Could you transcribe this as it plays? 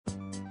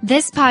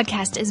This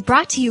podcast is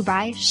brought to you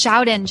by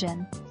Shout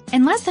Engine.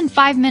 In less than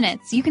 5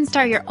 minutes, you can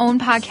start your own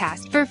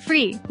podcast for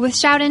free with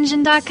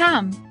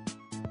shoutengine.com.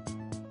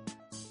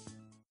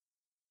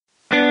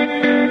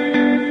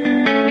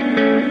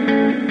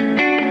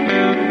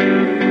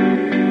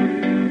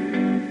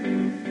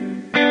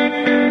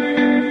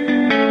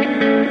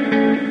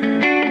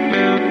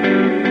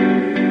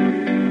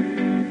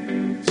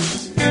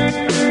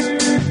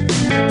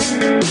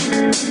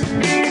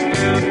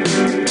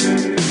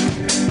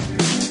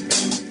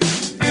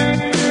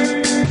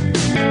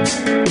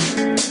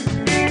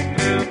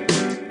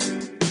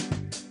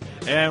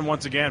 And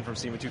once again, from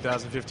SEMA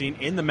 2015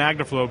 in the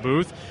MagnaFlow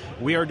booth,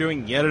 we are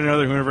doing yet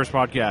another Hooniverse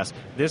podcast.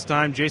 This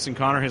time, Jason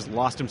Connor has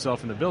lost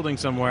himself in the building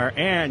somewhere,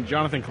 and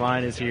Jonathan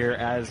Klein is here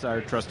as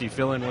our trusty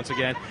fill-in once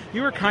again.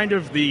 You were kind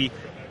of the,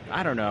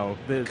 I don't know,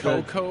 the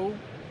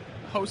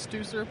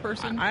co-host-user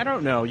person? I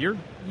don't know.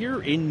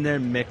 You're in the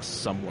mix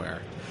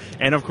somewhere.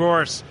 And of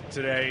course,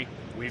 today,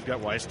 we've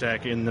got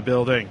Weistec in the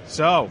building.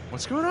 So,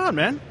 what's going on,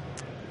 man?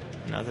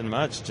 Nothing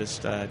much.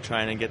 Just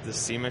trying to get the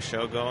SEMA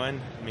show going,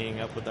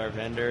 meeting up with our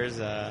vendors,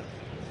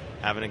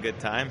 having a good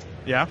time.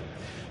 Yeah? Yep.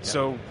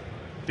 So,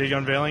 big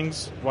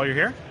unveilings while you're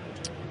here?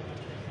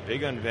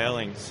 Big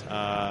unveilings.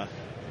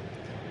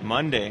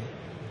 Monday,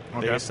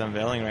 biggest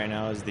unveiling right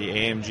now is the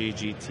AMG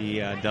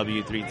GT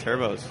W3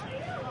 turbos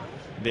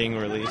being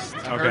released.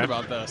 I heard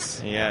about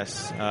this.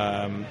 Yes.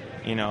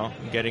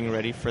 Getting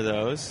ready for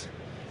those.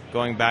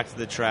 Going back to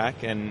the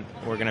track, and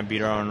we're going to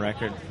beat our own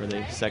record for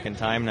the second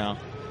time now.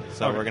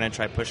 So we're going to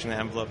try pushing the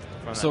envelope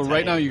from So that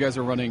right now you guys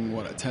are running,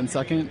 what, a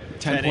 10-second?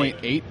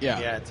 10.8?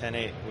 Yeah,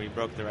 10.8. We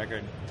broke the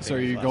record. So are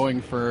you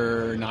going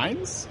for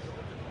 9s?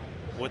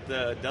 With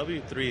the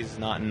W3s,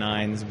 not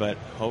 9s, but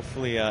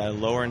hopefully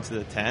lower into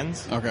the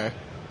 10s. Okay.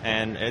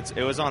 And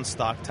it was on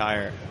stock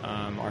tire.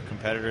 Our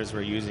competitors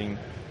were using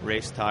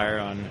race tire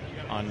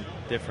on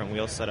different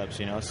wheel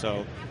setups,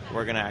 so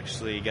we're going to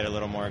actually get a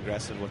little more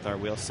aggressive with our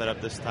wheel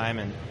setup this time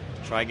and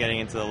try getting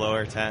into the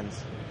lower 10s.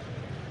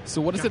 So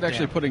what is it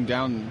actually putting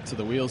down to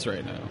the wheels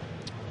right now?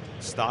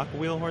 Stock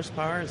wheel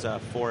horsepower is a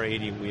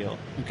 480 wheel.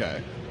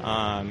 Okay.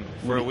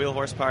 For wheel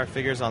horsepower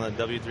figures on the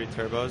W3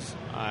 turbos,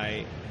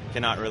 I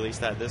cannot release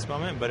that at this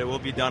moment, but it will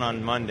be done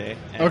on Monday,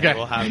 and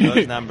we'll have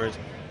those numbers.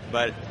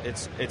 But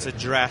it's a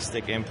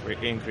drastic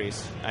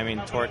increase. I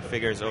mean, torque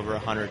figures over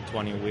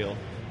 120 wheel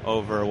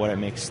over what it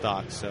makes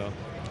stock. So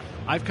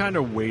I've kind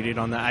of waited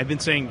on that. I've been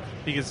saying,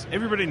 because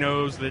everybody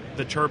knows that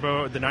the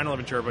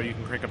 911 turbo, you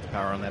can crank up the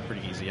power on that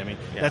pretty easy. I mean,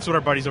 that's what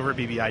our buddies over at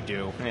BBI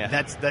do. Yeah.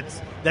 That's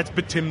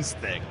Batim's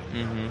thing.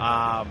 Mm-hmm.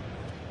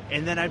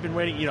 And then I've been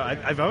waiting.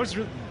 I've always,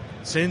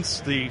 since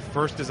the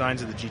first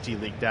designs of the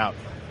GT leaked out,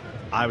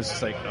 I was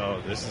just like,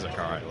 oh, this is a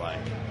car I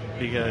like.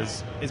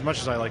 Because as much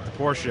as I like the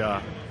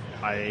Porsche,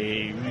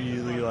 I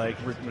really like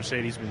what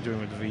Mercedes has been doing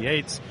with the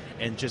V8s,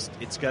 and just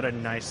it's got a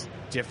nice,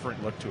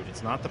 different look to it.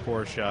 It's not the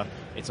Porsche,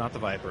 it's not the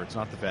Viper, it's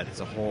not the Vet, it's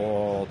a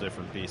whole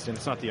different beast, and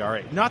it's not the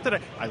R8. Not that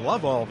I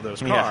love all of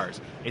those cars.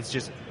 Yeah. It's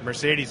just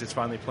Mercedes is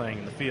finally playing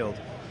in the field.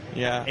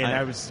 Yeah, and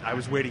I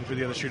was waiting for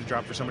the other shoe to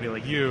drop for somebody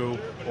like you,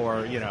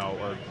 or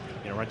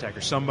Runtech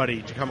or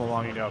somebody to come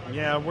along and go,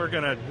 yeah, we're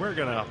gonna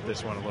up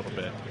this one a little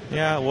bit.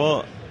 Yeah,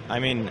 well, I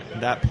mean,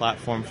 that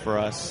platform for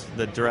us,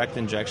 the direct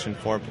injection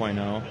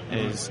 4.0,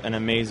 is an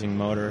amazing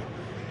motor.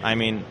 I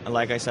mean,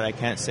 like I said, I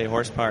can't say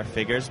horsepower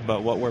figures,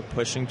 but what we're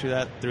pushing through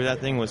that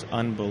thing was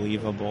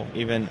unbelievable.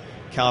 Even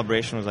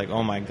calibration was like,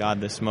 oh my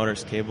God, this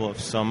motor's capable of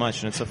so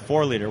much, and it's a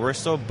 4-liter. We're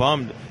so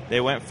bummed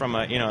they went from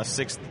a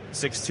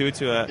 6.2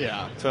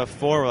 to a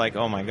 4. We're like,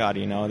 oh my God,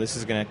 this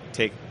is going to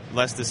take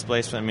less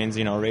displacement,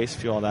 means race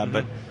fuel, all that. Mm-hmm.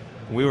 But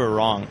we were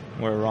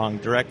wrong.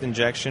 Direct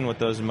injection with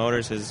those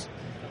motors has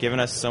given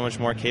us so much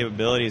more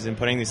capabilities, and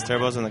putting these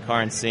turbos in the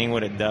car and seeing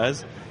what it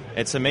does,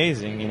 it's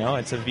amazing.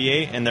 It's a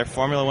V8, and they're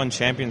Formula One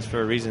champions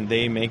for a reason.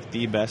 They make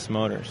the best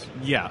motors.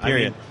 Yeah,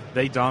 period. I mean,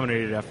 they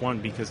dominated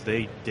F1 because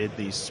they did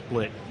the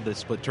split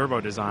turbo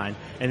design,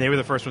 and they were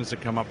the first ones to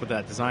come up with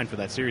that design for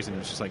that series. And it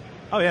was just like,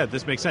 oh yeah,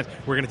 this makes sense.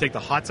 We're going to take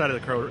the hot side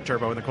of the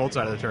turbo and the cold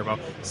side of the turbo,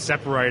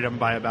 separate them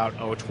by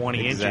about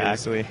 20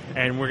 inches,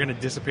 and we're going to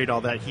dissipate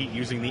all that heat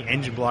using the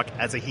engine block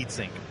as a heat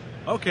sink.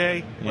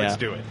 Okay, let's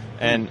do it.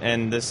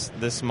 And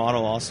this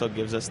model also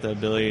gives us the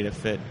ability to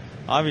fit,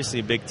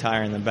 obviously, a big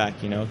tire in the back,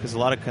 because a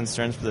lot of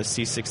concerns for the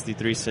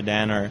C63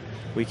 sedan are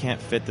we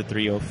can't fit the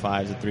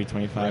 305s, the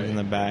 325s in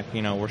the back.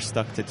 We're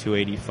stuck to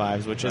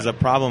 285s, which is a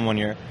problem when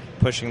you're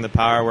pushing the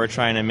power we're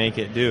trying to make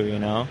it do,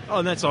 Oh,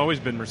 and that's always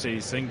been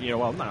Mercedes' thing.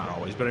 Well, not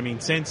always, but I mean,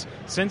 since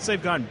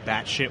they've gone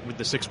batshit with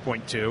the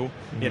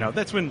 6.2,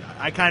 that's when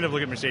I kind of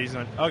look at Mercedes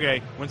and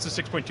okay, once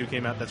the 6.2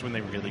 came out, that's when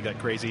they really got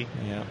crazy.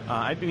 Yeah.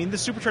 I mean, the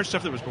supercharged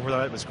stuff that was before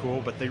that was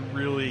cool, but they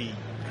really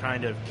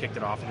kind of kicked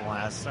it off in the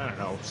last,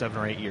 7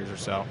 or 8 years or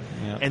so.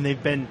 Yeah.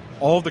 And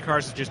all of the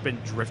cars have just been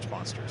drift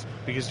monsters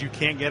because you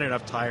can't get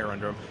enough tire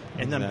under them.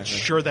 And I'm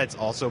sure that's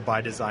also by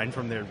design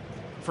from their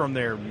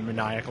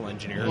maniacal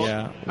engineers.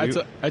 Yeah, I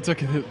took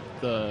the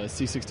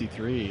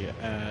C63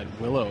 at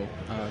Willow,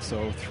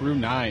 so through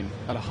 9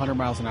 at 100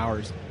 miles an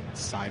hour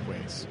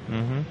sideways.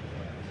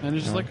 Mm-hmm. And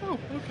it's just like, oh,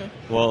 okay.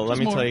 Well, let Just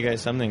me more. tell you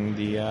guys something.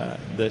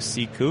 The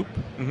C Coupe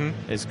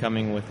is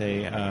coming with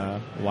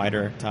a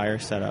wider tire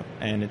setup,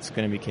 and it's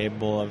going to be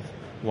capable of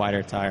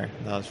wider tire.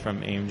 That was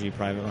from AMG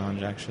Private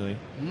Lounge, actually.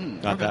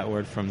 Got that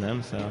word from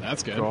them. So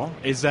That's good. Cool.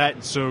 Is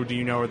that so? Do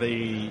you know are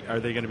they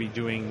going to be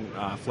doing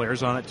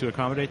flares on it to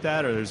accommodate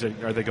that, or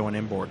are they going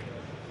inboard?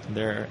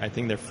 I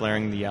think they're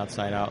flaring the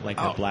outside out like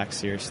the Black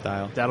Series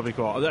style. That'll be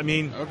cool. I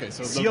mean, Okay,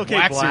 so CLK the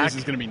Black Black Series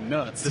is going to be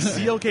nuts. The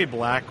CLK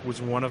Black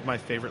was one of my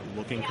favorite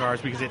looking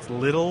cars because it's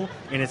little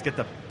and it's got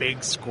the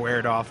big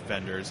squared off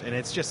fenders, and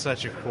it's just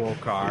such a cool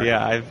car.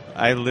 Yeah,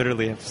 I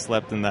literally have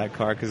slept in that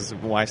car because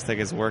Weistec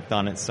has worked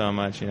on it so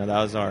much. You know, that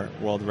was our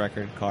world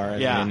record car, as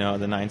you know,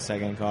 the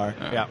 9-second car.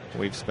 Yeah.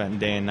 We've spent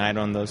day and night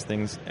on those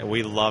things.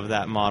 We love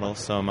that model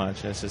so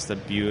much. It's just a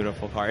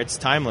beautiful car. It's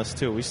timeless,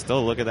 too. We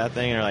still look at that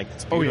thing and are like,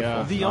 it's beautiful.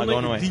 yeah. Not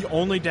going away. The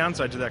only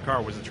downside to that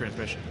car was the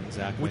transmission.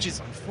 Exactly. Which has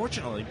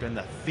unfortunately been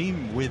the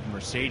theme with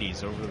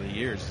Mercedes over the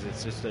years.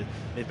 It's just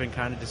they've been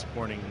kind of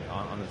disappointing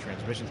on the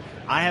transmissions.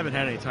 I haven't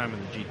had any time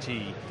with the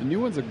GT. The new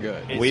ones are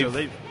good. So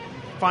they've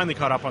finally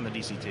caught up on the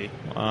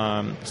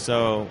DCT.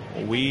 So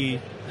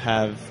we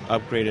have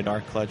upgraded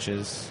our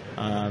clutches,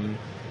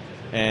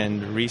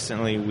 and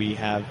recently we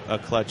have a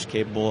clutch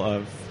capable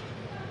of.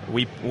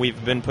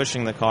 We've been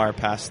pushing the car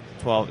past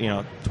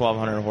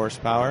 1,200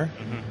 horsepower,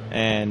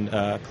 and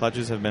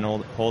clutches have been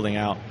holding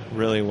out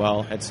really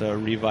well. It's a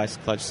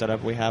revised clutch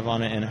setup we have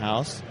on it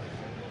in-house.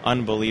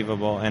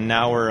 Unbelievable. And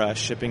now we're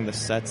shipping the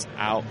sets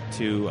out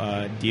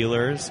to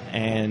dealers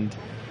and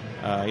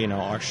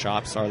our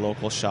shops, our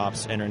local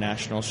shops,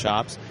 international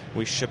shops.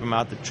 We ship them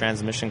out the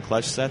transmission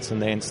clutch sets,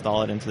 and they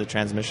install it into the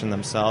transmission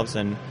themselves,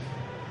 and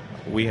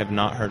we have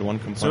not heard one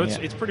complaint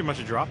So it's pretty much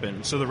a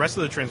drop-in. So the rest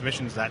of the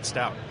transmission's that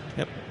stout.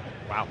 Yep.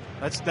 Wow,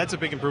 that's a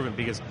big improvement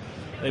because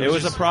it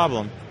was a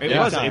problem. It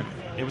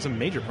was a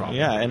major problem.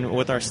 Yeah, and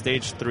with our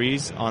Stage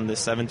 3s on the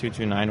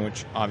 7229,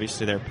 which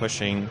obviously they're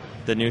pushing,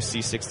 the new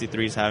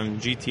C63s having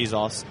GTs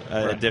also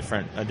a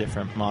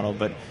different model,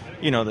 but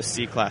the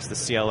C class, the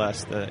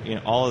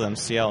CLS, all of them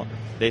CL,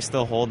 they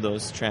still hold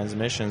those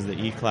transmissions,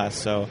 the E class.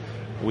 So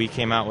we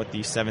came out with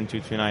the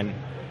 7229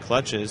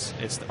 clutches.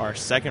 It's our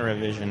second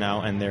revision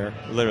now, and they're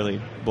literally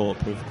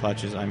bulletproof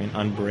clutches. I mean,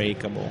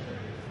 unbreakable.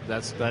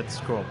 That's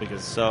cool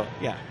because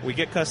we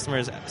get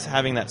customers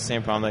having that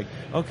same problem. Like,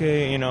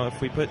 okay,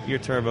 if we put your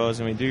turbos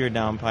and we do your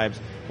downpipes,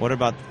 what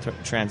about the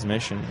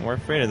transmission? We're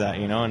afraid of that,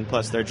 and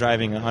plus they're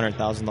driving a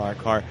 $100,000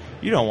 car.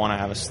 You don't want to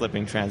have a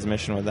slipping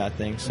transmission with that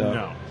thing.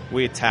 So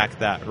we attack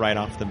that right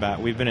off the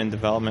bat. We've been in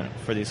development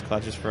for these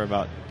clutches for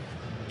about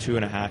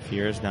 2.5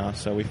 years now.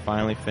 So we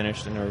finally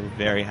finished and are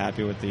very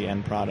happy with the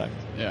end product.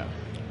 Yeah,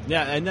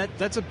 and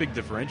that's a big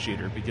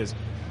differentiator because.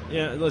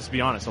 Yeah, let's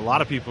be honest. A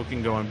lot of people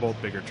can go and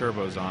bolt bigger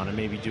turbos on and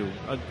maybe do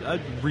a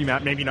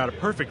remap, maybe not a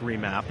perfect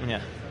remap. Yeah.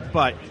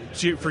 But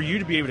for you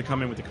to be able to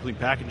come in with a complete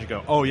package and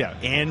go, oh yeah,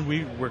 and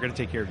we're going to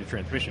take care of your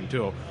transmission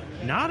too.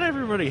 Not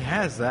everybody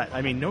has that.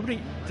 I mean,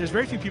 there's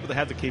very few people that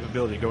have the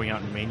capability of going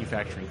out and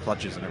manufacturing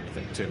clutches and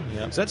everything too.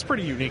 Yep. So that's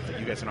pretty unique that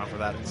you guys can offer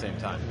that at the same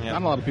time. Yep.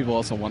 Not a lot of people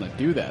also want to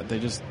do that.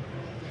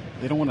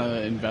 They don't want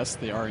to invest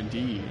the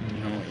R&D,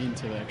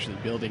 into actually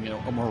building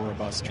a more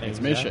robust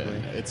transmission.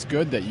 Exactly. It's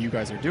good that you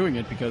guys are doing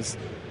it because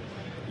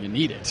you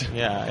need it.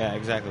 Yeah,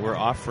 exactly. We're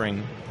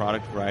offering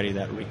product variety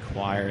that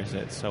requires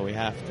it, so we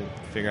have to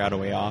figure out a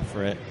way to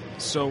offer it.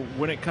 So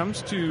when it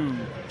comes to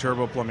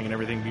turbo plumbing and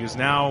everything, because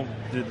now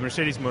the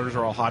Mercedes motors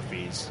are all hot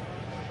feeds,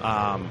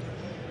 are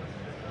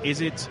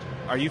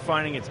you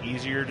finding it's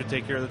easier to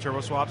take care of the turbo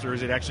swaps, or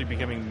is it actually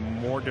becoming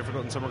more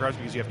difficult in some regards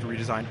because you have to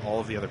redesign all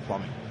of the other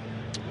plumbing?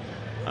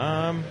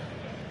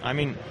 I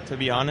mean, to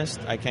be honest,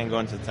 I can't go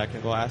into the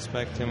technical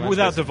aspect too much.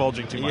 Without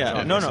divulging too much. Yeah,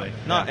 obviously.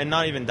 and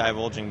not even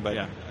divulging.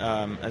 But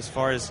as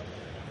far as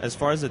the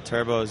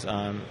turbos,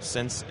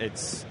 since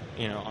it's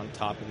on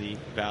top of the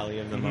valley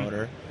of the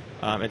motor,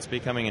 it's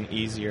becoming an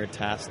easier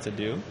task to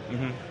do.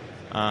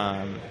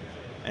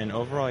 And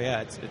overall,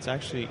 it's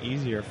actually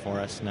easier for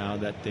us now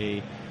that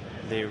they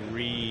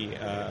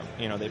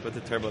put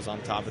the turbos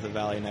on top of the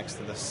valley next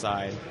to the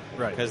side.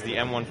 Right. Because the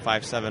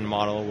M157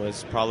 model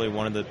was probably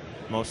one of the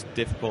most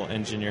difficult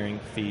engineering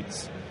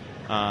feats.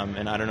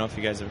 And I don't know if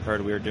you guys have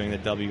heard, we were doing the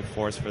W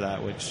Force for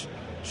that, which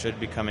should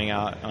be coming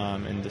out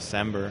in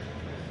December.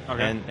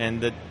 Okay.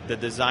 And the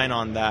design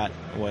on that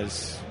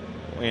was,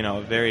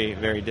 a very,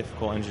 very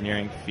difficult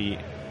engineering feat.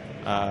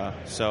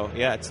 It's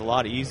a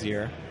lot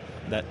easier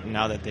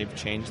now that they've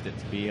changed it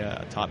to be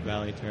a top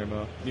valley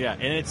turbo. Yeah,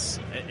 and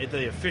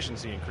the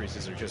efficiency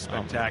increases are just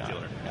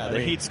spectacular.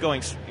 The heat's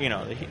going,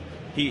 the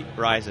heat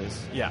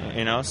rises.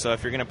 Yeah. So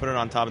if you're going to put it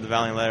on top of the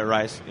valley and let it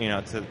rise,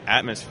 to the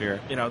atmosphere,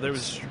 there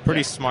was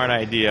pretty smart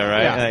idea,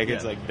 right? Yeah.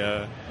 It's like,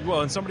 duh.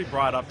 Well, and somebody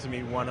brought up to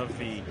me one of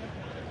the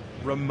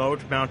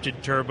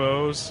remote-mounted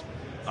turbos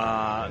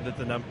that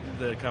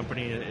the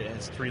company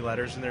has 3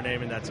 letters in their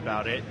name, and that's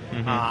about it.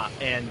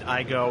 And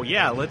I go,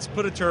 yeah, let's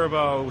put a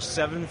turbo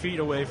 7 feet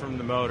away from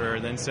the motor,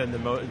 and then send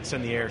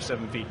the air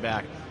 7 feet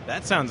back.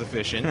 That sounds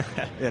efficient.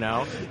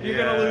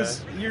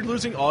 You're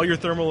losing all your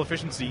thermal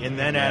efficiency, and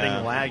then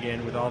adding lag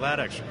in with all that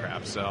extra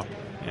crap. So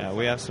yeah,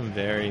 we have some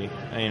very,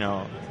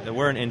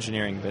 we're an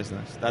engineering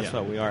business. That's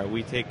what we are.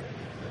 We take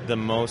the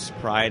most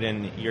pride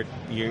in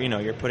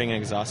you're putting an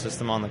exhaust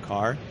system on the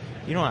car.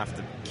 You don't have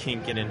to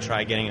kink it and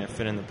try getting it to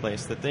fit into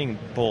place. The thing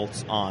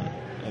bolts on.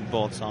 It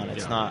bolts on.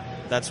 It's not.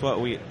 That's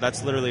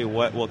literally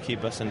what will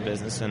keep us in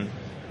business and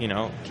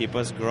keep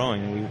us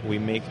growing. We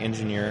make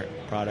engineer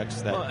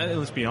products that. Well,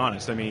 let's be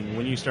honest. I mean,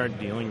 when you start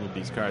dealing with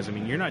these cars, I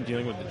mean, you're not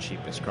dealing with the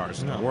cheapest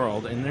cars in the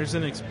world, and there's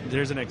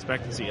an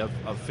expectancy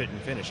of fit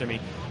and finish. I mean,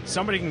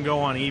 somebody can go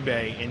on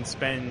eBay and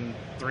spend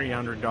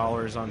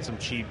 $300 on some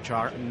cheap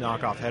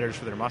knockoff headers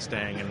for their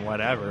Mustang and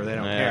whatever. They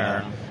don't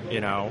care.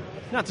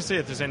 Not to say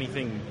that there's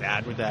anything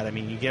bad with that. I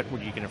mean, you get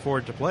what you can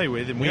afford to play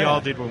with, and we all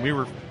did when we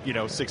were 16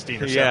 or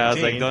 17. Yeah, I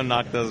was like, don't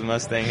knock those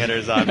Mustang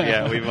headers off.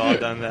 Yeah, we've all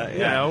done that.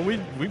 Yeah,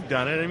 we've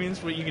done it. I mean,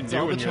 it's what you can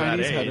do when you're that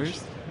age.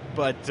 Headers.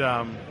 But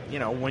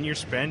when you're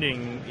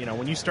spending,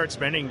 when you start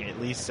spending at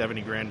least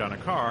 $70,000 on a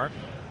car,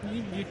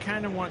 you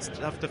kind of want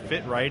stuff to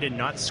fit right and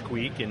not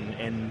squeak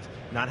and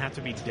not have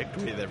to be dicked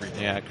with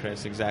everything. Yeah,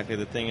 Chris, exactly.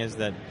 The thing is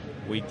that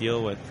we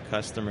deal with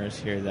customers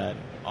here that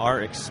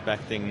are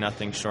expecting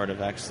nothing short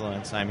of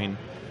excellence. I mean,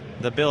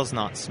 the bill's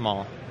not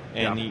small,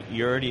 and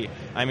you already.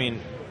 I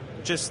mean,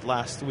 just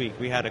last week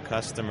we had a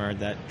customer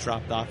that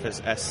dropped off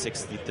his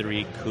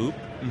S63 coupe.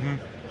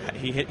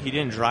 He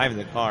didn't drive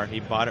the car. He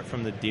bought it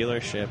from the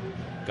dealership,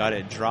 got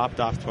it dropped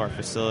off to our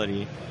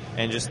facility,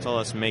 and just told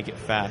us, make it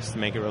fast,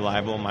 make it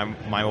reliable.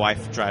 My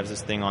wife drives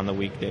this thing on the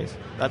weekdays.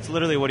 That's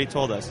literally what he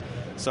told us.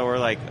 So we're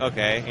like,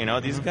 okay,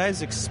 these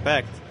guys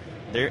expect,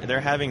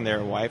 they're having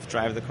their wife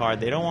drive the car.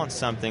 They don't want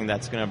something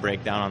that's going to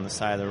break down on the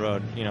side of the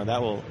road.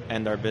 That will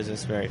end our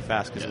business very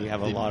fast because we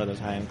have a lot of those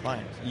high-end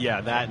clients.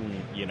 Yeah, that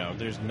and,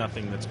 there's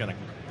nothing that's going to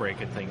break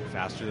a thing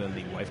faster than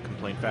the wife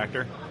complaint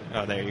factor.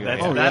 Oh, there you go.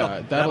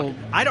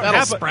 I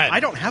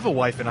don't have a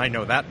wife, and I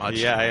know that much.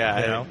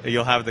 Yeah.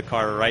 You'll have the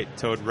car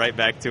towed right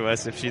back to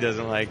us if she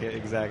doesn't like it.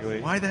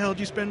 Exactly. Why the hell did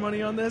you spend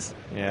money on this?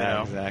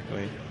 Yeah,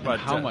 exactly. But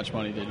how much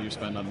money did you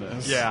spend on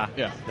this? Yeah.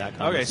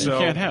 Okay, so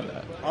you can't have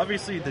that.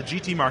 Obviously, the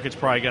GT market's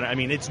probably going to. I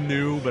mean, it's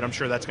new, but I'm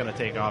sure that's going to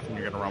take off, and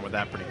you're going to run with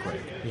that pretty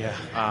quick.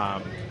 Yeah.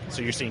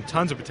 So you're seeing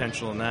tons of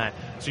potential in that.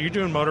 So you're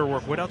doing motor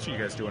work. What else are you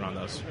guys doing on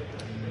those?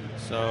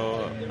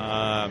 So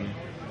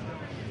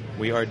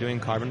we are doing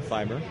carbon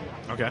fiber.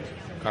 Okay.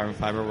 Carbon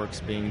fiber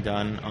work's being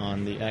done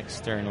on the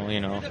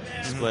external,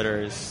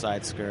 splitters,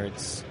 side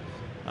skirts,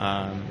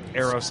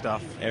 aero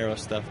stuff,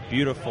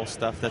 beautiful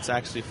stuff that's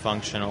actually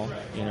functional.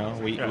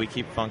 We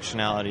keep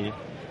functionality.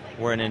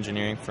 We're an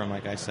engineering firm,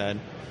 like I said.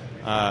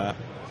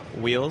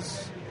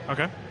 Wheels.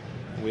 Okay.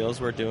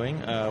 Wheels we're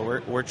doing.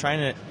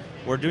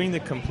 We're doing the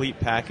complete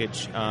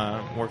package.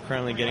 We're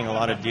currently getting a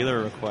lot of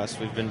dealer requests.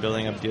 We've been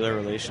building up dealer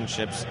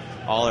relationships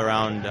all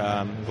around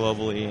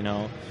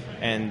globally,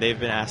 and they've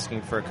been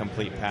asking for a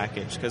complete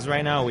package. Because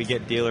right now we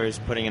get dealers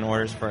putting in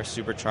orders for our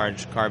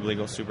supercharged,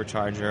 carb-legal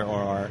supercharger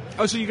or our...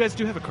 Oh, so you guys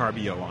do have a carb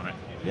EO on it?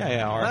 Yeah.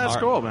 That's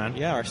cool, man.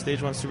 Yeah, our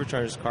Stage 1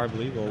 supercharger is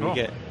carb-legal.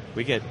 Cool.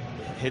 We get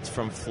hits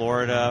from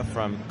Florida,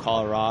 from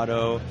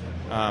Colorado,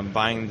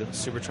 buying the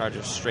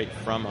supercharger straight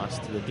from us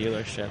to the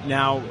dealership.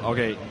 Now,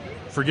 okay...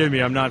 Forgive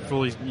me, I'm not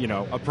fully,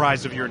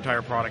 apprised of your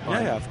entire product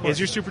line. Yeah, of course.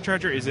 Is your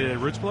supercharger, is it a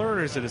roots blower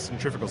or is it a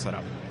centrifugal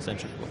setup?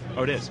 Centrifugal.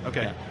 Oh, it is?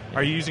 Okay. Yeah.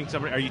 Are you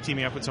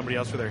teaming up with somebody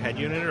else for their head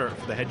unit or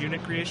for the head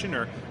unit creation,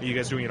 or are you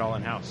guys doing it all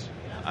in-house?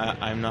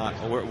 I'm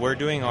not. We're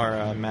doing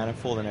our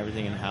manifold and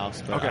everything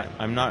in-house, but okay.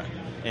 I'm not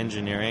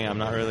engineering. I'm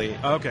not really...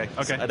 Okay.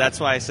 That's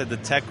why I said the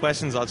tech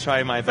questions, I'll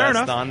try my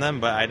best on them,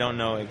 but I don't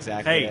know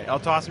exactly. Hey, I'll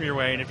toss them your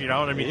way, and if you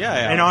don't,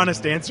 an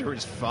honest answer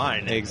is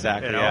fine.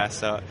 Exactly, yeah.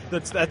 So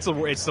it's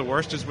the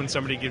worst is when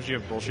somebody gives you a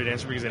bullshit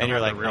answer because they don't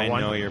have the real I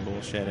one. know you're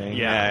bullshitting.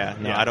 Yeah.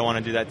 No, I don't want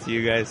to do that to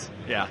you guys.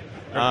 Yeah.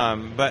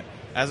 But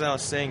as I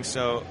was saying,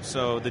 so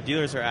the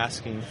dealers are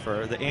asking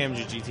for the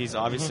AMG GTs,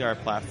 obviously our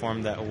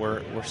platform that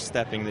we're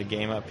stepping the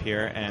game up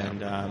here,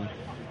 and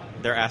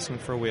they're asking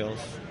for wheels.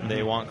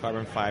 They want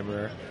carbon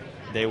fiber.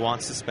 They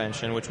want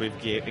suspension, which we've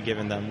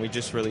given them. We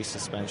just released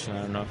suspension.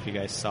 I don't know if you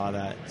guys saw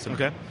that.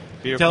 Okay.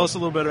 Beautiful. Tell us a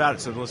little bit about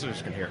it so the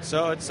listeners can hear.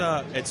 So it's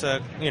a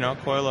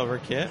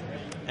coilover kit,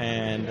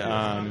 and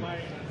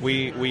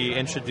we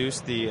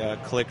introduced the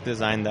click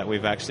design that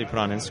we've actually put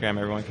on Instagram.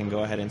 Everyone can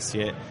go ahead and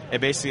see it.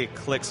 It basically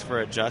clicks for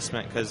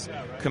adjustment because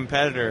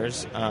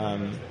competitors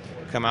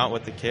come out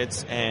with the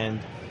kits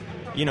and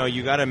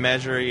you got to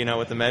measure,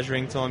 with the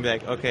measuring tool and be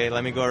like, okay,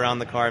 let me go around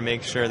the car,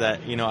 make sure that,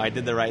 I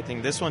did the right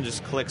thing. This one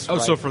just clicks. Oh,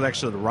 right. So for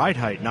actually the ride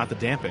height, not the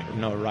damping.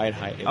 No, ride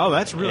height.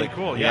 That's really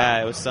cool.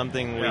 Yeah, it was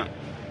something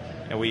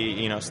and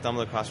we,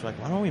 stumbled across, we're like,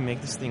 why don't we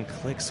make this thing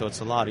click so it's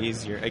a lot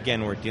easier?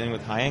 Again, we're dealing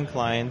with high-end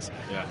clients.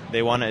 Yeah.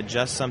 They want to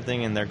adjust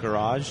something in their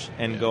garage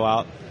and go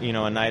out,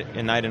 a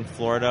night in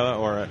Florida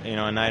or,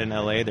 a night in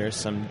LA. There's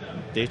some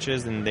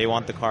ditches, and they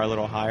want the car a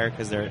little higher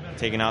because they're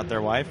taking out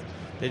their wife.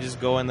 They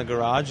just go in the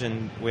garage,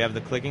 and we have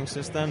the clicking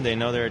system. They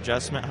know their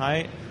adjustment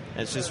height.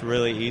 It's just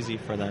really easy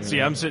for them. See,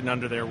 I'm sitting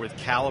under there with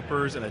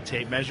calipers and a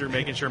tape measure,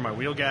 making sure my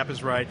wheel gap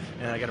is right,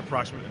 and I got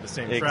approximately the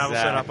same travel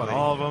setup on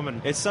all of them.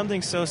 And it's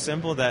something so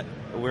simple that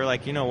we're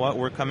like, you know what,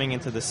 we're coming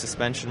into the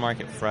suspension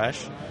market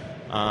fresh,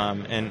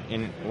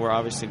 and we're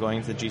obviously going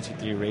into the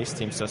GT3 race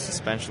team, so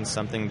suspension's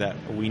something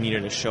that we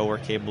needed to show we're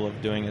capable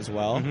of doing as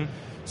well. Mm-hmm.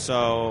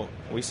 So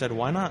we said,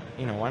 why not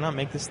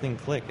make this thing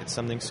click? It's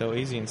something so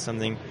easy and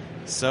something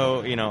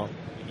so,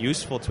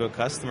 useful to a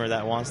customer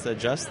that wants to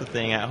adjust the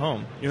thing at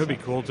home. It would be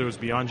cool too, is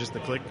beyond just the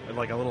click,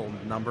 like a little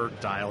number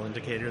dial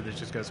indicator that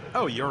just goes,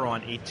 oh, you're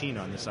on 18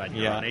 on this side,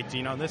 you're on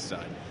 18 on this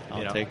side.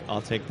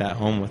 I'll take that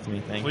home with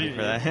me. Thank you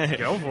for that.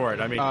 Go for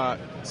it. I mean,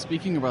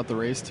 speaking about the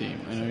race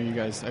team, I know you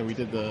guys we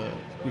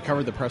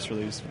covered the press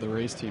release for the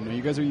race team. Now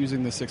you guys are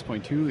using the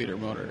 6.2 liter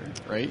motor,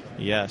 right?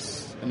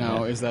 Yes.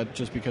 Now, is that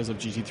just because of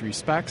GT3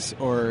 specs,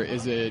 or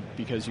is it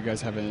because you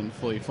guys haven't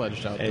fully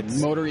fledged out the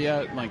motor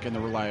yet, like in the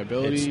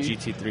reliability? It's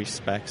GT3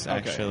 specs,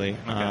 actually.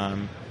 Okay.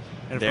 And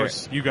of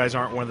course, you guys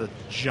aren't one of the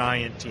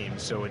giant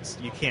teams, so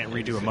you can't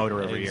redo a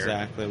motor every year.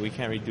 Exactly. We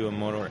can't redo a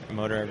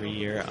motor every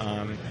year.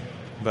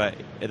 But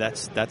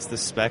that's the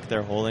spec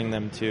they're holding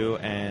them to,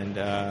 and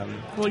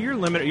well,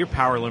 you're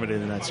power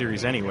limited in that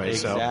series anyway.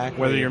 Exactly.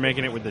 So whether you're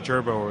making it with the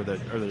turbo or the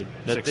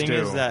 6.2. Thing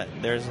is that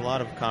there's a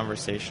lot of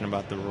conversation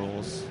about the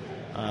rules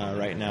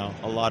right now.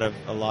 A lot of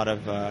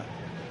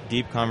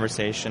deep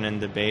conversation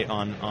and debate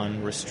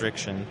on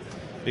restriction,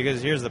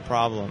 because here's the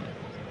problem: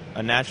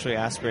 a naturally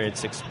aspirated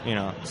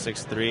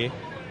 6.3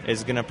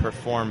 is going to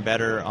perform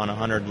better on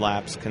 100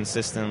 laps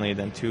consistently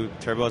than two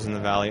turbos in the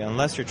valley,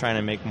 unless you're trying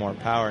to make more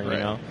power, you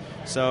know.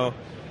 So,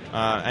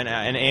 and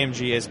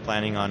AMG is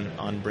planning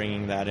on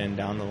bringing that in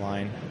down the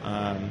line,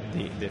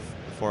 the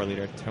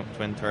 4-liter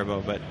twin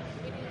turbo, but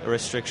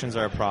restrictions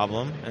are a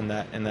problem in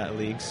that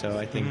league. So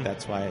I think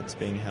that's why it's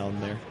being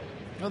held there.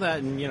 Well,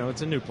 that, and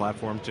it's a new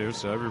platform too,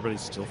 so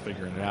everybody's still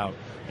figuring it out.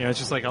 It's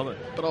just like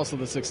but also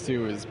the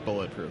 6.2 is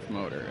bulletproof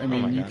motor. I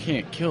mean, you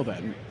can't kill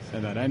that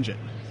engine.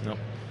 Nope.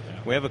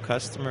 We have a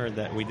customer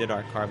that we did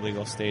our Carb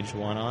Legal Stage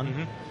 1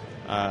 on,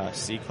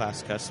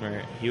 C-Class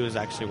customer. He was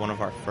actually one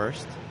of our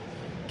first.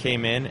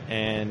 Came in,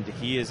 and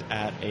he is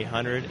at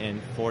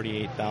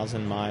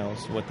 148,000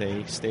 miles with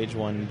a Stage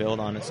 1 build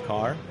on his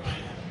car.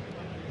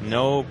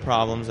 No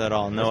problems at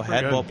all. No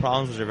head bolt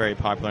problems, which are very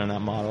popular in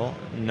that model.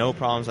 No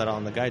problems at all.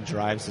 And the guy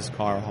drives his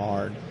car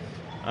hard.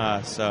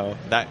 So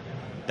that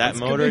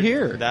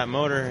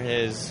motor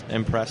has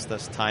impressed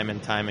us time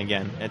and time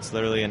again. It's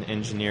literally an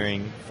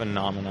engineering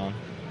phenomenon.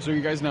 So are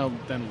you guys now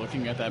then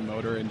looking at that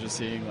motor and just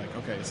seeing like,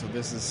 okay, so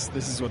this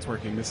is what's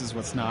working, this is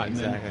what's not, and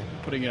then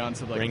putting it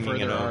onto like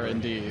further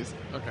R&Ds.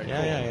 Okay,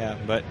 yeah.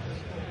 But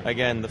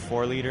again, the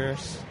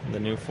 4-liters, the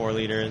new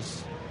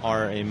 4-liters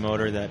are a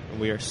motor that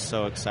we are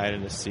so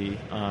excited to see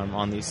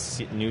on these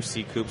new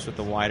C coupes with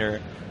the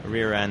wider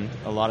rear end.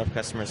 A lot of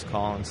customers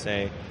call and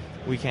say,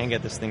 we can't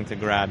get this thing to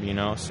grab,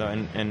 So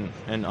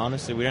and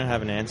honestly, we don't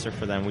have an answer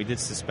for them. We did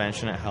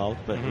suspension, it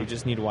helped, but we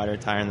just need wider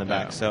tire in the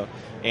back. So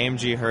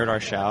AMG heard our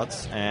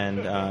shouts,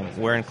 and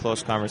we're in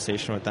close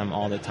conversation with them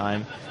all the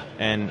time.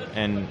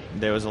 And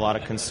there was a lot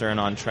of concern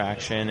on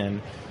traction,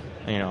 and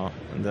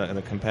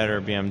the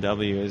competitor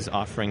BMW is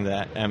offering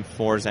the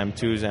M4s,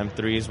 M2s,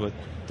 M3s with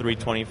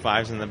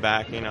 325s in the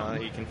back. You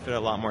can fit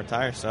a lot more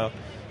tires. So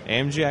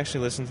AMG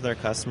actually listened to their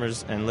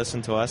customers and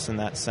listened to us in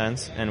that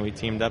sense, and we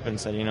teamed up and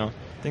said, I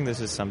think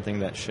this is something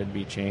that should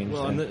be changed.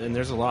 Well, and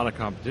there's a lot of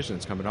competition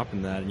that's coming up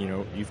in that.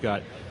 You've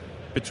got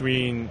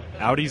between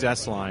Audi's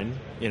S line,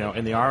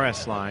 and the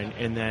RS line,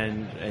 and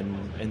then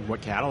and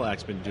what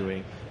Cadillac's been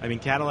doing. I mean,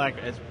 Cadillac,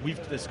 as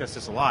we've discussed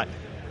this a lot,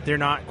 they're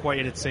not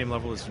quite at the same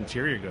level as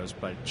interior goes,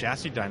 but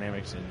chassis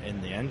dynamics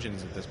and the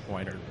engines at this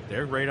point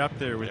they're right up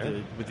there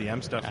with the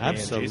M stuff,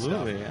 absolutely, and the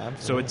AMG stuff.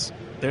 Absolutely. So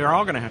they're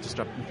all going to have to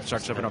start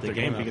stepping up their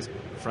game because,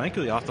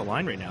 frankly, off the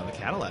line right now, the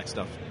Cadillac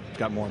stuff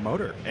got more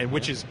motor, and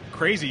which is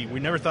crazy. We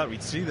never thought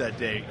we'd see that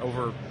day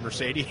over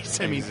Mercedes.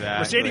 I mean,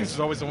 Mercedes was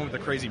always the one with the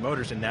crazy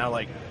motors, and now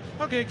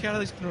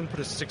Cadillac's going to put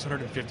a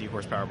 650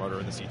 horsepower motor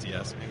in the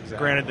CTS. Exactly.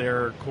 Granted,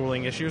 there are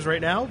cooling issues right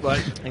now,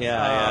 but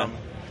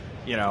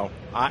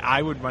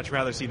I would much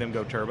rather see them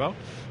go turbo,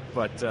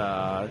 but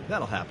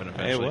that'll happen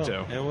eventually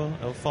too. It will.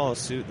 It'll follow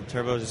suit. The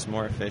turbo is just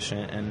more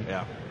efficient, and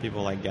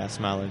people like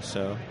gas mileage,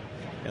 so.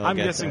 I'm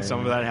guessing some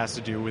of that has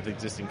to do with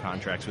existing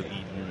contracts with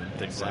Eaton and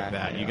things like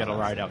that. You got to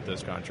ride out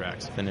those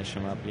contracts. Finish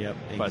them up, yep,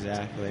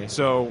 exactly.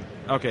 So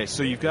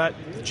you've got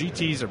the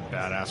GT's a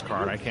badass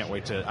car, and I can't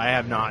wait to. I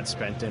have not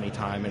spent any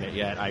time in it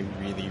yet. I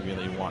really,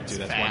 really want to.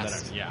 That's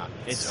fast. One that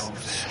it's so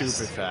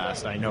stupid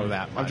fast. I know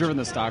that much. I've driven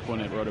the stock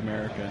one at Road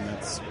America, and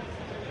that's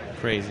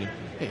crazy.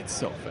 Hey, it's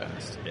so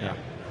fast. Yeah.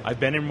 I've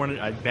been in one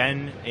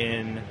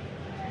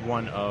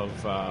of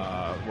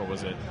what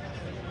was it?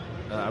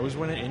 I was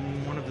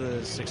in one of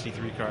the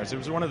 63 cars. It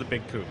was one of the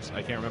big coupes.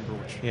 I can't remember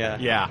which.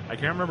 Yeah. I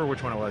can't remember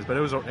which one it was, but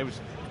it was a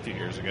few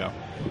years ago.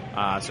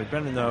 So I've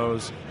been in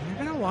those. I've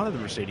been in a lot of the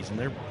Mercedes, and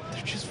they're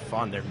just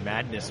fun. They're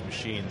madness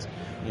machines.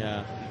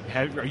 Yeah.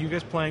 Are you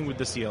guys playing with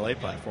the CLA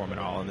platform at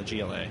all in the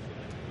GLA?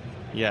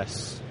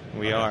 Yes,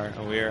 we are.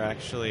 We are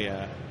actually,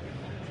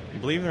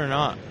 believe it or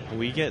not,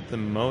 we get the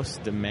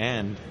most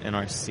demand in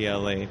our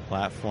CLA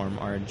platform,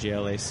 our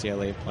GLA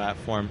CLA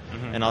platform,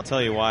 and I'll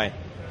tell you why.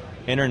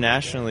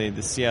 Internationally,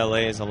 the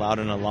CLA is allowed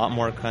in a lot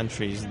more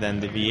countries than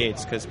the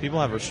V8s because people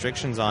have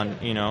restrictions on,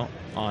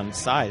 on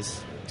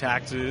size.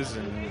 Taxes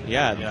and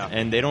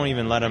and they don't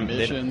even let them.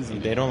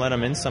 They don't let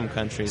them in some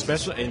countries,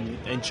 especially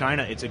in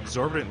China. It's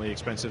exorbitantly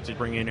expensive to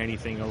bring in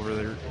anything over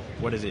there.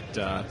 What is it?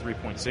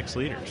 3.6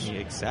 liters. Yeah,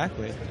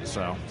 exactly.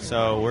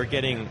 So we're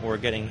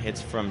getting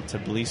hits from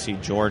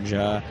Tbilisi,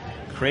 Georgia,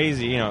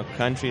 crazy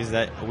countries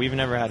that we've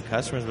never had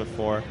customers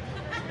before.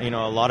 A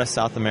lot of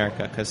South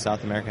America because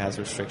South America has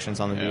restrictions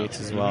on the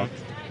V8s as well.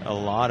 A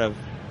lot of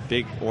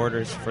big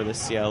orders for the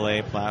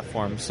CLA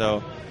platform.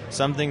 So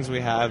some things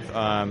we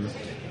have.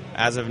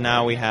 As of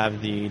now, we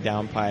have the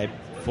downpipe,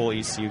 full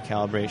ECU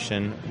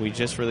calibration. We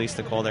just released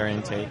the cold air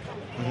intake.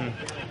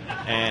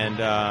 And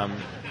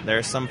there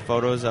are some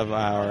photos of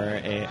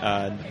our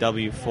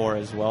W4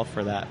 as well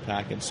for that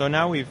package. So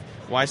now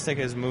Weistec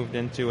has moved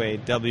into a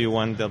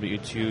W1,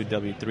 W2,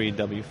 W3,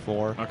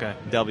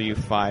 W4,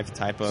 W5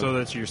 type of... So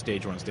that's your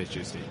stage 1, stage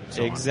 2, stage...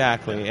 So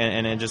exactly.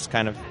 And it just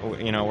kind of,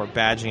 we're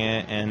badging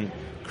it and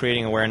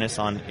creating awareness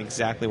on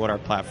exactly what our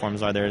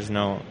platforms are. There's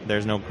no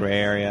gray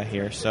area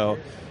here. So...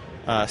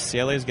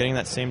 CLA is getting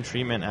that same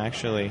treatment,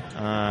 actually.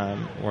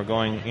 We're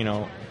going,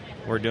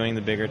 we're doing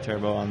the bigger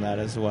turbo on that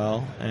as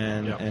well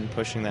and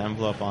pushing the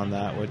envelope on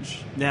that, which...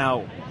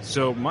 Now,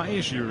 so my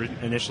issue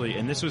initially,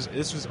 and this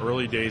was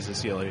early days of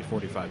CLA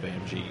 45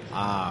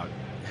 AMG,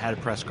 had a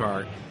press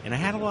car, and I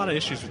had a lot of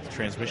issues with the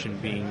transmission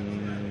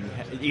being,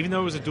 even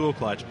though it was a dual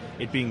clutch,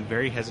 it being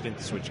very hesitant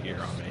to switch gear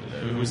on me.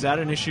 Was that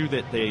an issue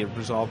that they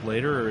resolved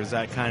later, or is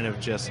that kind of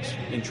just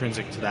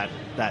intrinsic to that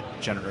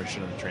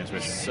generation of the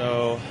transmission?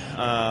 So,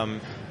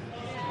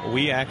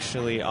 we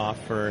actually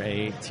offer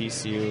a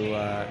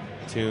TCU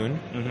tune,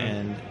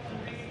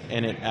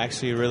 and it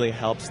actually really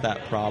helps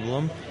that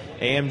problem.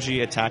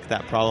 AMG attacked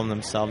that problem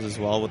themselves as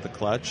well with the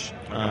clutch.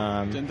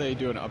 Didn't they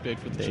do an update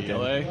for the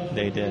GLA?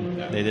 They did.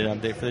 Yeah. They did an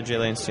update for the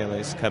GLA, and CLA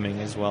is coming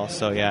as well.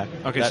 So yeah.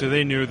 Okay, so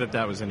they knew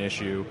that was an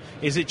issue.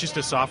 Is it just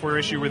a software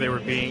issue where they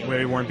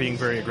weren't being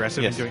very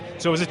aggressive in doing?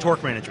 So it was a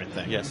torque management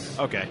thing. Yes.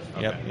 Okay.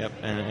 Yep.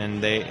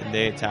 And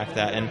they attacked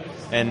that,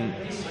 and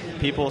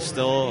people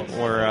still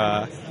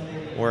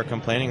were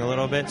complaining a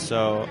little bit.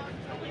 So.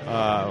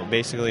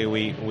 Basically,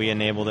 we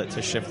enabled it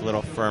to shift a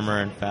little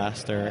firmer and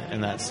faster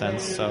in that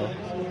sense. So,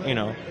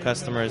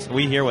 customers,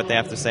 we hear what they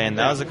have to say, and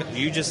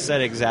you just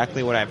said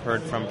exactly what I've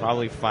heard from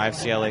probably 5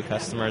 CLA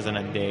customers in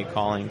a day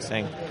calling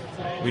saying,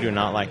 "We do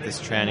not like this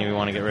tranny. We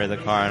want to get rid of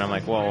the car." And I'm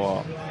like,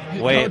 "Whoa,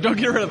 wait! Don't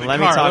get rid of the car. Let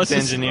me talk to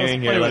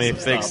engineering here. Let me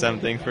fix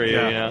something for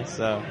you."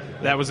 So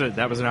that was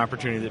an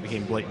opportunity that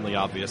became blatantly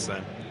obvious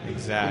then.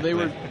 Exactly.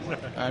 Well,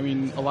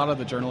 a lot of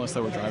the journalists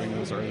that were driving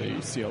those early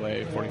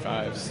CLA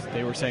 45s,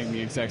 they were saying the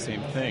exact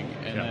same thing.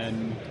 And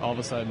then all of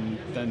a sudden,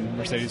 then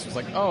Mercedes was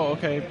like, "Oh,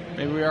 okay,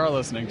 maybe we are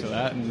listening to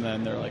that." And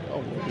then they're like, "Oh,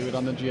 we'll do it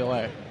on the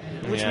GLA."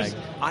 Which was,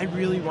 I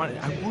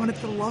wanted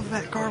to love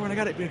that car when I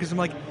got it, because I'm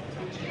like,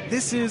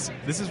 this is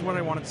what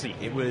I wanted to see.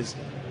 It was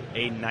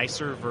a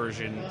nicer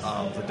version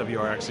of the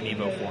WRX and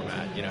Evo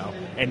format,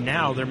 And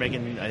now they're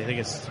making, I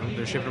think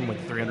they're shipping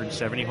with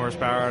 370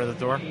 horsepower out of the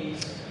door.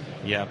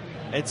 Yep.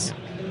 It's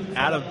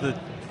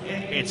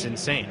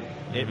insane.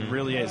 It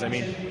really is. I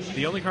mean,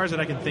 the only cars that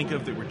I can think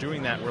of that were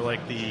doing that were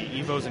like the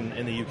Evos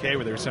in the UK,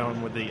 where they were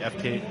selling with the the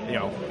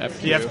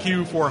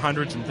FQ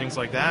 400s and things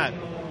like that.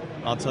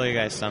 I'll tell you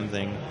guys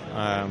something.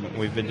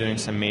 We've been doing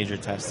some major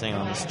testing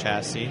on this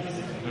chassis,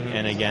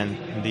 and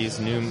again, these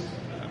new.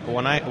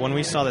 When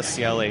we saw the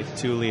CLA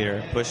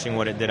 2-liter pushing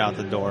what it did out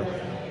the door,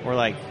 we're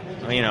like,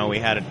 we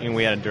had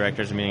a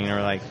director's meeting, and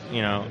we're like,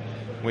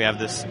 we have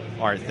this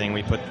art thing.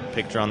 We put the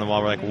picture on the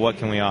wall. We're like, what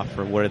can we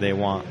offer? What do they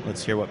want?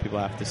 Let's hear what people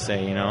have to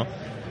say,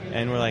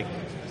 And we're like,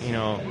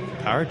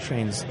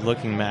 powertrain's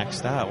looking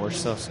maxed out. We're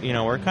so,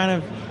 we're kind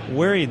of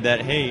worried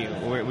that, hey,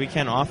 we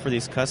can't offer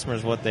these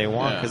customers what they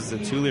want because the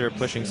 2-liter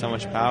pushing so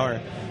much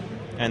power.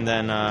 And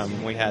then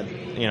we had,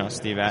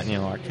 Steve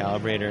Atnell, our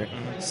calibrator,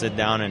 sit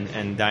down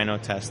and dyno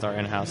test our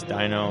in-house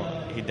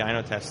dyno. He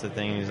dyno tests the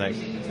thing. And he's like,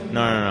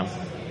 no.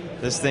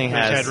 This thing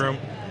has headroom.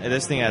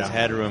 This thing has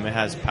headroom. It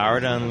has power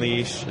to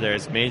unleash.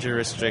 There's major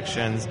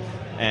restrictions,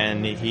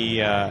 and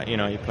he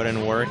put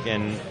in work,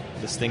 and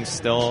this thing's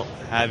still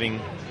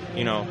having,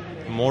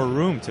 more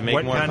room to make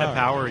more power. What kind of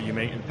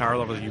power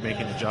levels are you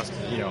making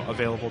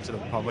available to the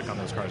public on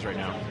those cars right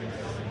now?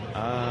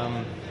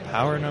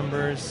 Power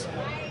numbers.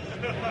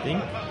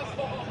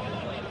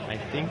 I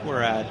think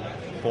we're at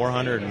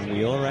 400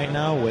 wheel right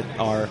now with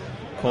our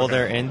cold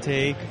air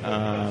intake,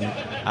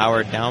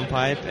 our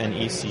downpipe, and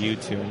ECU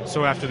tune.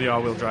 So after the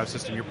all-wheel drive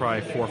system, you're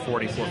probably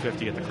 440,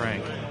 450 at the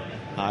crank.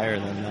 higher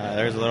than that.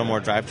 There's a little more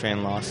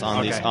drivetrain loss on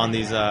Okay.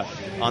 these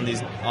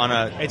on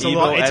a It's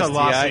Evo it's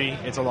STI.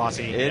 It's a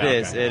lossy. It yeah,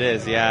 is. okay. It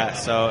is. Yeah.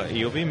 So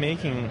you'll be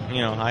making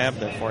high up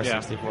there,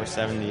 460,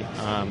 470.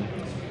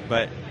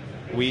 But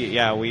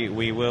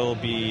we will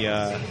be.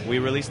 We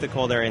released the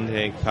cold air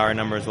intake. Power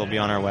numbers will be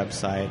on our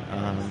website.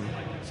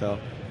 So.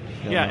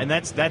 Yeah, and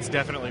that's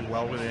definitely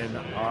well within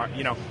our.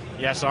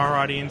 Yes, our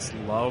audience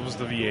loves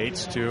the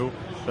V8s too,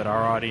 but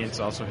our audience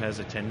also has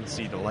a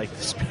tendency to like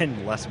to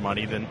spend less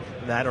money than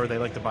that, or they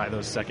like to buy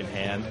those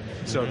secondhand.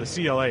 So the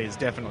CLA is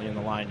definitely in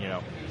the line,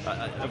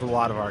 of a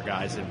lot of our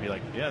guys that'd be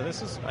like, yeah,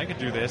 I could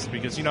do this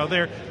because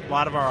a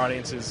lot of our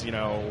audiences,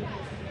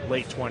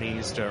 late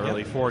 20s to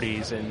early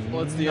 40s, and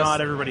not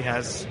everybody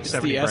has It's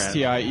 70 the grand.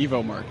 STI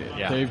Evo market.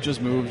 Yeah. They've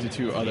just moved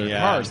to other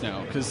cars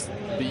now because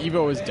the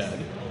Evo is dead.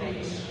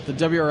 The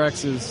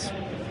WRX is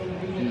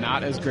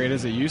not as great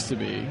as it used to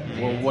be.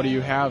 Well, what do you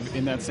have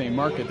in that same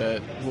market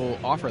that will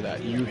offer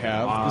that? You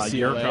have the CLA,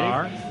 your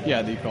car?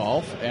 yeah, the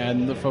Golf,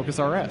 and the Focus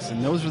RS,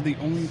 and those are the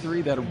only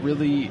three that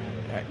really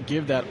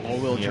give that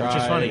all-wheel drive.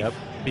 Which is funny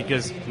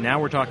because now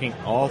we're talking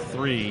all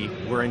three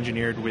were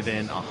engineered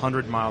within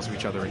 100 miles of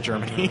each other in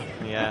Germany.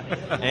 Yeah,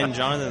 and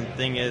Jonathan, the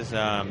thing is,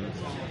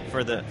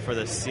 for the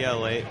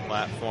CLA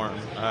platform,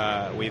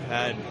 we've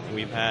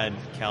had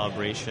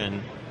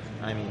calibration.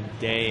 I mean,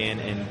 day in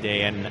and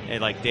day in,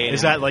 like day in.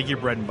 Is that like your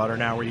bread and butter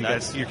now? Where you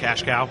guys your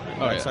cash cow?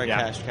 That's our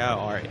cash cow.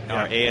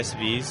 Our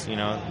ASVs,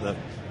 the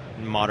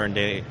modern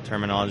day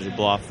terminology,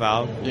 blow off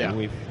valve. Yeah.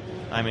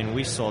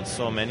 We sold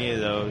so many of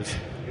those,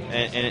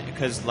 and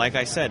because like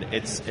I said,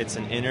 it's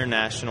an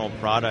international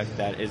product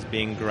that is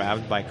being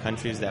grabbed by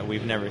countries that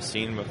we've never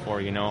seen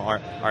before.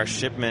 Our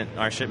shipment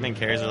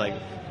carriers are like,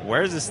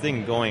 where's this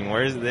thing going?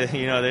 Where's the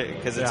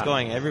because it's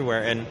going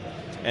everywhere,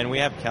 and we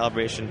have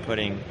calibration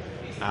putting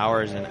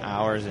hours and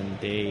hours and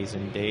days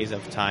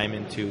of time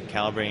into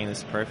calibrating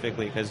this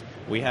perfectly because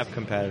we have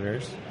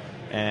competitors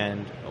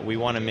and we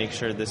want to make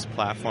sure this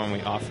platform,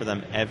 we offer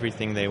them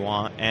everything they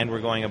want, and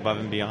we're going above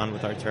and beyond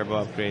with our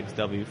turbo upgrades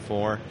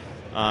W4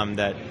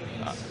 that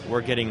we're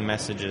getting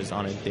messages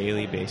on a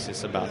daily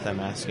basis about them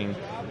asking,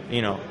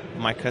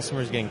 my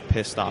customer's getting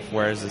pissed off.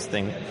 Where is this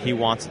thing? He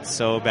wants it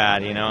so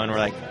bad, and we're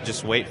like,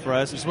 just wait for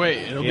us. Just wait,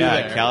 it'll be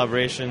there. there.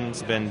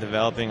 Calibration's been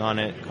developing on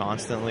it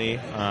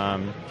constantly,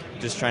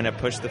 just trying to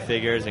push the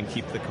figures and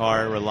keep the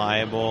car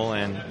reliable.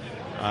 And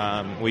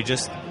we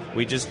just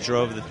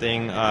drove the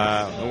thing.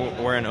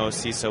 We're in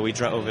OC, so we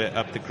drove it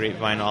up the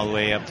Grapevine all the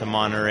way up to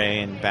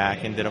Monterey and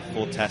back, and did a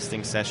full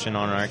testing session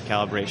on our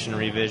calibration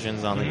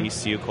revisions on the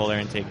ECU cold air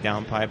intake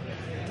downpipe.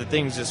 The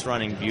thing's just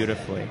running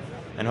beautifully.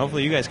 And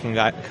hopefully you guys can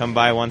come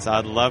by once.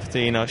 I'd love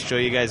to, show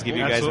you guys, give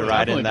you guys a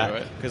ride in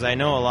that, because I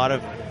know a lot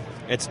of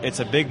it's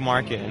a big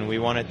market, and we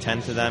want to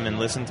tend to them and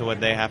listen to what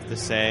they have to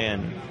say,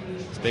 and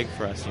it's big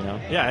for us,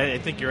 Yeah, I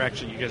think you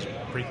guys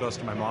are pretty close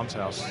to my mom's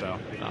house, so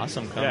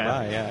awesome. Come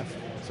by, yeah.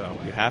 So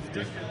you have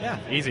to. Yeah,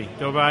 easy.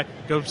 Go by,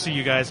 go see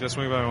you guys. Go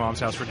swing by my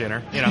mom's house for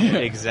dinner.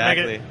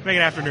 Exactly. Make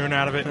an afternoon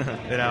out of it.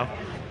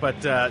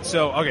 But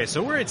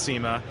so we're at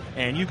SEMA,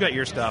 and you've got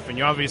your stuff, and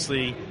you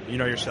obviously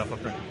your stuff up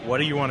front. What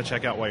do you want to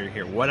check out while you're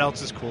here? What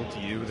else is cool to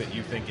you that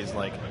you think is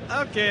like,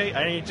 okay,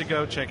 I need to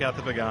go check out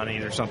the Pagani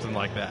or something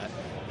like that?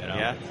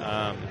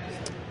 Yeah.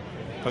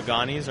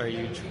 Paganis are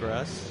huge for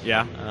us.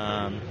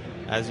 Yeah.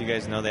 As you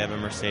guys know, they have a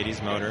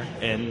Mercedes motor.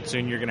 And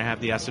soon you're going to have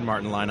the Aston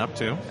Martin lineup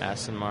too.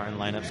 Aston Martin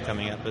lineup's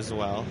coming up as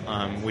well.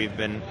 We've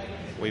been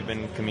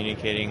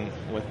communicating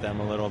with them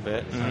a little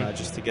bit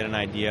just to get an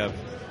idea of,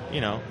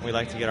 we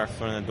like to get our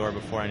foot in the door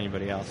before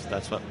anybody else.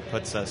 That's what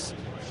puts us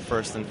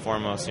first and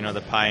foremost,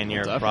 the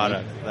pioneer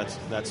product.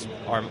 That's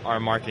our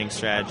marketing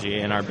strategy,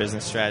 and our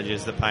business strategy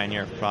is the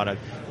pioneer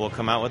product. We'll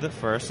come out with it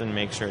first and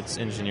make sure it's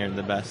engineered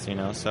the best,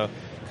 So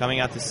coming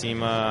out to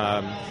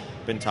SEMA,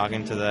 been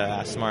talking to the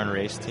Aston Martin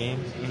race team.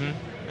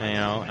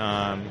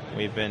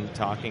 We've been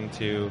talking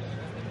to,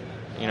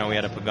 we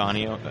had a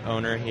Pagani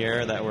owner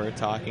here that we're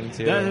talking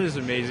to. That is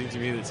amazing to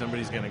me that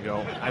somebody's going to go.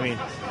 I mean,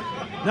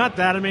 not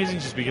that amazing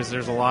just because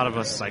there's a lot of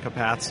us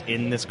psychopaths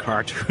in this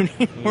car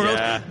tuning world.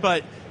 Yeah.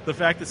 But the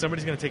fact that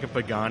somebody's going to take a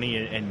Pagani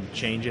and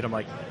change it, I'm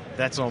like,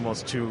 that's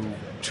almost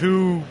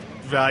too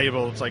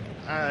valuable. It's like,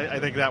 I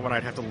think that one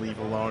I'd have to leave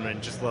alone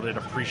and just let it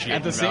appreciate.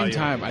 At the same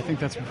time, I think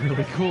that's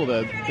really cool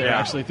that they're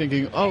actually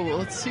thinking, well,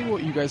 let's see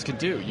what you guys could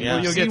do.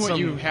 You'll get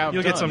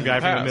some guy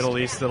from the Middle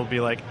East that'll be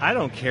like, I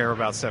don't care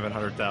about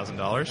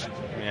 $700,000.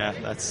 Yeah,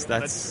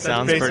 that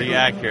sounds pretty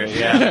accurate.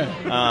 Yeah.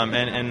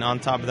 And on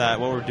top of that,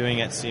 what we're doing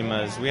at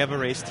SEMA is we have a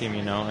race team,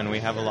 and we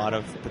have a lot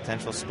of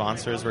potential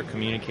sponsors we're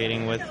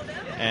communicating with,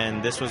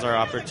 and this was our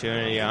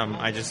opportunity.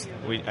 I just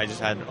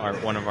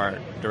had one of our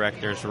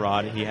directors,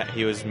 Rod.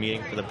 He was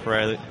meeting for the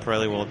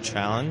Pirelli World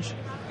Challenge,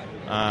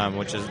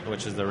 which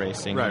is the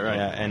racing. Right.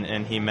 Yeah,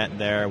 and he met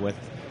there with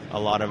a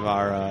lot of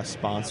our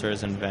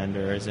sponsors and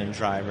vendors and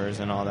drivers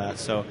and all that.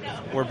 So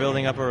we're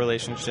building up our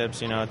relationships,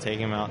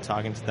 taking them out,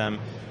 talking to them,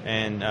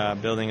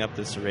 and building up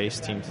this race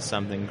team to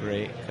something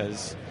great,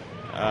 because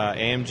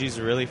AMG's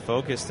really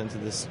focused into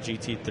this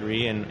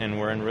GT3, and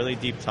we're in really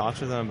deep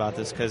talks with them about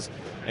this because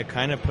it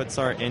kind of puts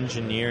our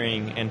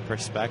engineering in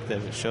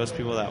perspective. It shows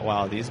people that,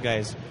 wow, these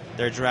guys,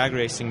 they're drag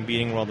racing,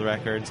 beating world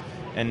records,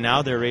 and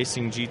now they're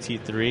racing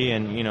GT3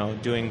 and, you know,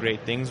 doing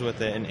great things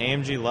with it. And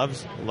AMG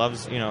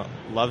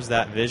loves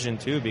that vision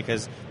too,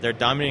 because they're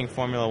dominating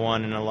Formula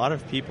One, and a lot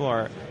of people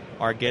are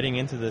getting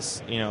into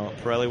this, you know,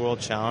 Pirelli World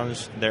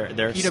Challenge. Their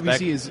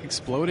PWC is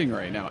exploding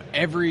right now.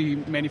 Every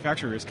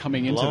manufacturer is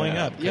coming into blowing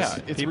that. up. Yeah,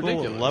 it's people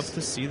ridiculous. love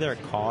to see their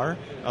car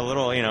a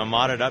little, you know,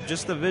 modded up.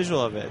 Just the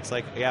visual of it. It's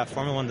like, yeah,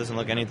 Formula One doesn't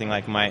look anything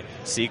like my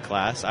C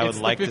class. I would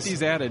like the to.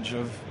 50s adage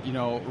of, you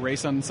know,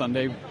 race on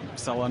Sunday,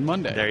 sell on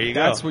Monday. There you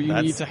go. That's what you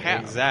need to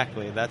have.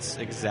 Exactly. That's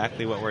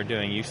exactly what we're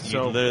doing. You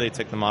literally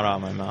took the motto out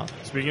of my mouth.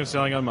 Speaking of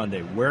selling on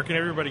Monday, where can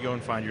everybody go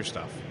and find your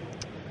stuff?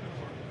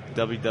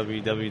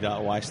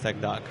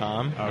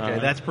 www.weistec.com. Okay,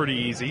 that's pretty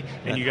easy.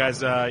 And you guys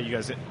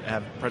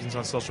have presence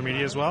on social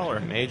media as well, or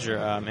major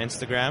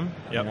Instagram.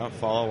 Yep. You know,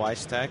 follow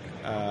Weistec.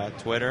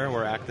 Twitter,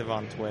 we're active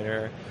on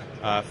Twitter.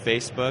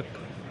 Facebook,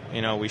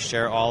 you know, we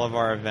share all of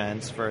our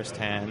events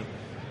firsthand.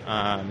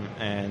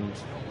 And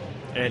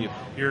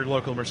your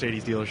local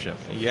Mercedes dealership.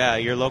 Yeah,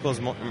 your local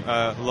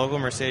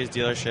Mercedes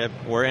dealership.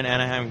 We're in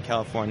Anaheim,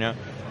 California.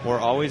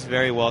 We're always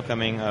very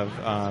welcoming of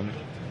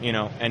you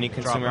know, any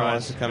consumer who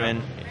wants to come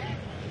in.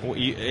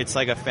 It's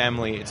like a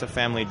family. It's a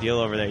family deal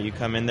over there. You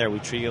come in there, we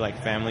treat you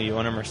like family. You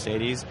own a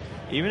Mercedes.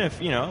 Even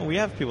if, you know, we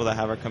have people that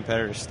have our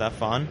competitor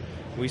stuff on,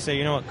 we say,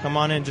 you know what, come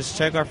on in, just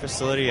check our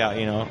facility out.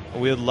 You know,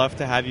 we would love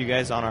to have you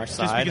guys on our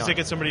side. Just because they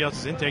get somebody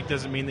else's intake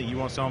doesn't mean that you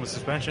won't sell them a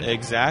suspension.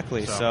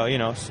 Exactly. So you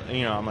know,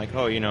 I'm like,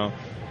 oh, you know,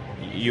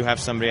 you have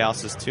somebody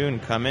else's tune.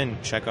 Come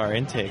in, check our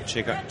intake,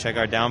 check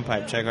our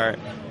downpipe, check our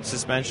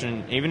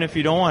suspension. Even if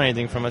you don't want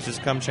anything from us,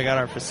 just come check out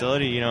our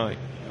facility. You know,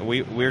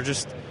 we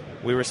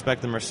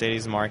respect the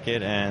Mercedes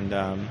market, and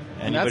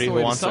anybody who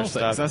wants our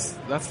stuff.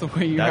 That's the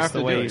way you have to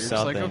do it. You're just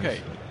like, things. okay,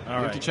 you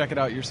have to check it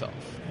out yourself.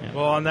 Yeah.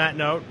 Well, on that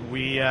note,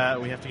 we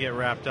have to get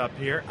wrapped up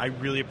here. I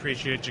really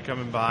appreciate you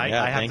coming by.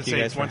 Yeah, I have thank to you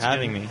say guys for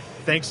having me.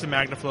 Thanks to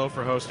MagnaFlow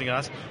for hosting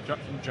us.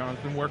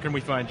 Jonathan, where can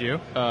we find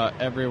you?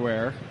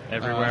 Everywhere.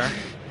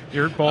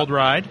 You're at Bold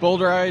Ride.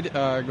 Bold Ride,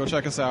 go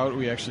check us out.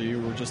 We actually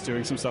were just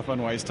doing some stuff on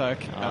Weistec.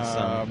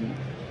 Awesome.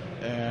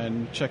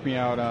 And check me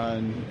out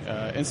on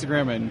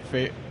Instagram and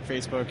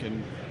Facebook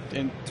and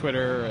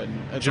Twitter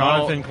and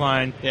Jonathan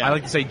Klein. Yeah. I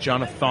like to say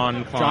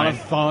Jonathan Klein.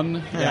 Jonathan.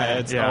 Yeah,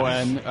 it's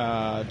ON.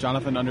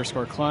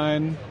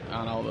 Jonathan_Klein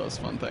on all those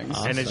fun things.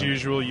 Awesome. And as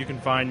usual, you can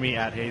find me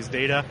at Hayes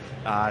Data.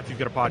 If you've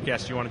got a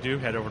podcast you want to do,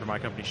 head over to my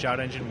company, Shout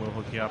Engine. We'll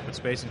hook you up with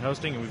space and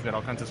hosting, and we've got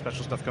all kinds of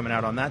special stuff coming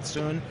out on that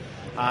soon.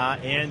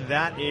 And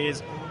that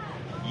is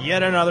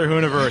yet another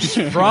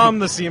Hooniverse from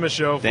the SEMA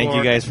show. Thank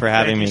you guys for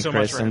having me, so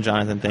Chris and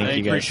Jonathan. Thank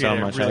you guys so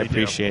much. Really I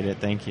appreciate it.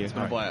 Thank you. It's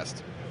been a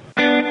blast.